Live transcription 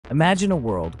Imagine a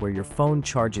world where your phone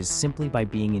charges simply by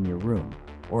being in your room,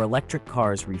 or electric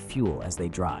cars refuel as they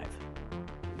drive.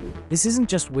 This isn't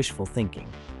just wishful thinking,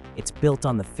 it's built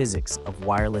on the physics of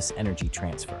wireless energy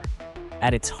transfer.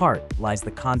 At its heart lies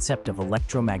the concept of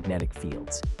electromagnetic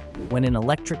fields. When an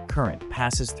electric current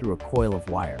passes through a coil of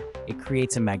wire, it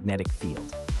creates a magnetic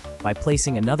field. By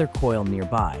placing another coil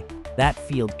nearby, that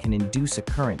field can induce a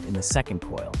current in the second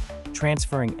coil,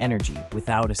 transferring energy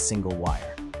without a single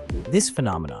wire. This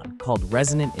phenomenon, called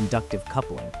resonant inductive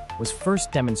coupling, was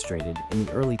first demonstrated in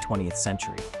the early 20th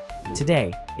century.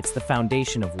 Today, it's the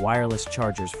foundation of wireless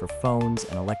chargers for phones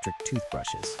and electric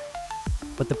toothbrushes.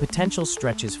 But the potential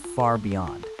stretches far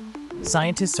beyond.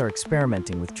 Scientists are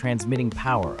experimenting with transmitting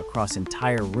power across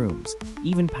entire rooms,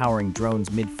 even powering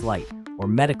drones mid-flight or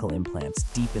medical implants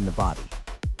deep in the body.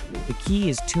 The key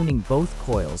is tuning both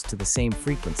coils to the same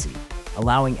frequency,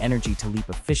 allowing energy to leap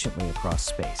efficiently across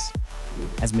space.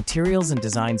 As materials and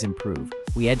designs improve,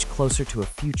 we edge closer to a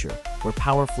future where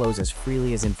power flows as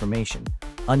freely as information,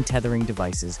 untethering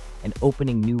devices and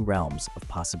opening new realms of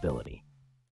possibility.